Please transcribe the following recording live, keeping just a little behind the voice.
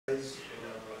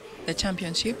The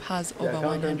championship has over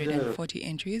 140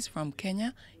 entries from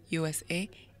Kenya, USA,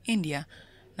 India,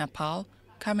 Nepal,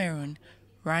 Cameroon,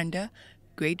 Rwanda,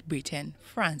 Great Britain,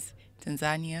 France,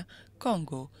 Tanzania,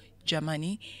 Congo,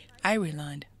 Germany,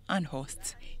 Ireland, and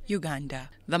hosts Uganda.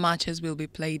 The matches will be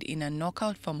played in a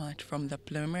knockout format from the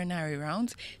preliminary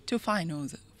rounds to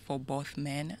finals for both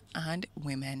men and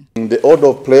women. In the order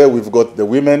of play, we've got the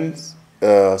women's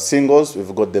singles,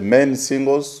 we've got the men's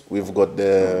singles, we've got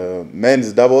the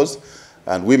men's doubles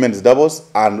and women's doubles,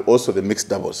 and also the mixed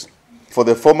doubles. For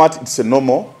the format, it's a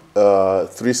normal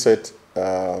three-set,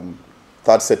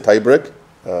 third set tiebreak.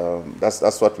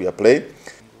 That's what we are playing.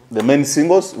 The men's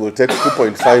singles will take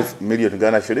 2.5 million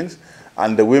Uganda shillings,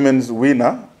 and the women's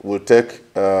winner will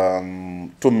take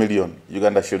 2 million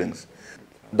Uganda shillings.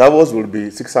 Doubles will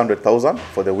be 600,000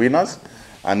 for the winners,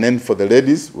 and then for the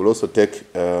ladies, we'll also take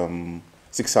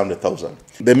 600,000.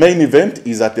 The main event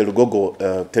is at the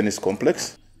Lugogo tennis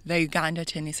complex. The Uganda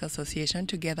Tennis Association,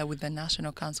 together with the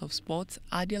National Council of Sports,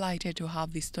 are delighted to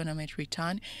have this tournament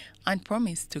return and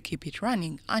promise to keep it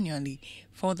running annually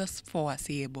for the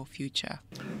foreseeable future.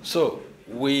 So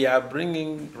we are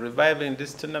reviving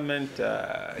this tournament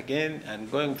again,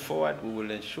 and going forward we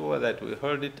will ensure that we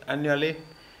hold it annually.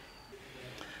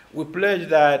 We pledge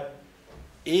that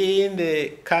in the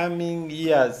coming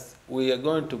years we are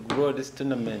going to grow this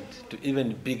tournament to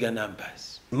even bigger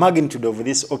numbers. Magnitude of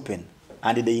this Open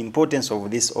and the importance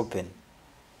of this Open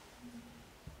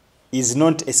is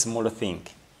not a small thing.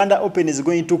 Uganda Open is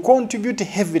going to contribute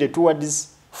heavily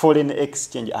towards foreign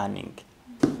exchange earning.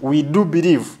 We do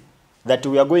believe that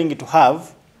we are going to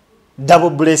have double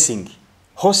blessing,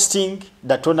 hosting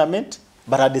the tournament,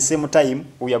 but at the same time,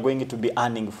 we are going to be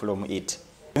earning from it.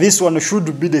 This one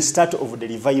should be the start of the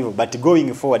revival, but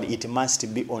going forward, it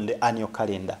must be on the annual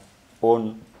calendar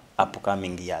on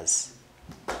upcoming years.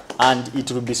 And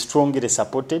it will be strongly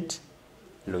supported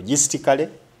logistically,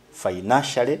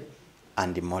 financially,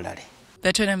 and morally.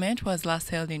 The tournament was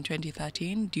last held in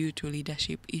 2013 due to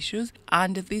leadership issues,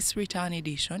 and this return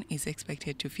edition is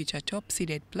expected to feature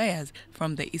top-seeded players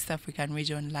from the East African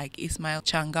region like Ismail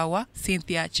Changawa,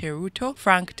 Cynthia Cheruto,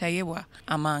 Frank Tayewa,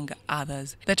 among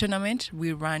others. The tournament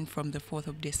will run from the 4th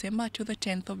of December to the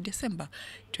 10th of December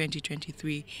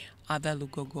 2023 at the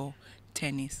Lugogo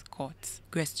tennis courts.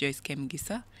 Grace Joyce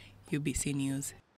Kemgisa, UBC News.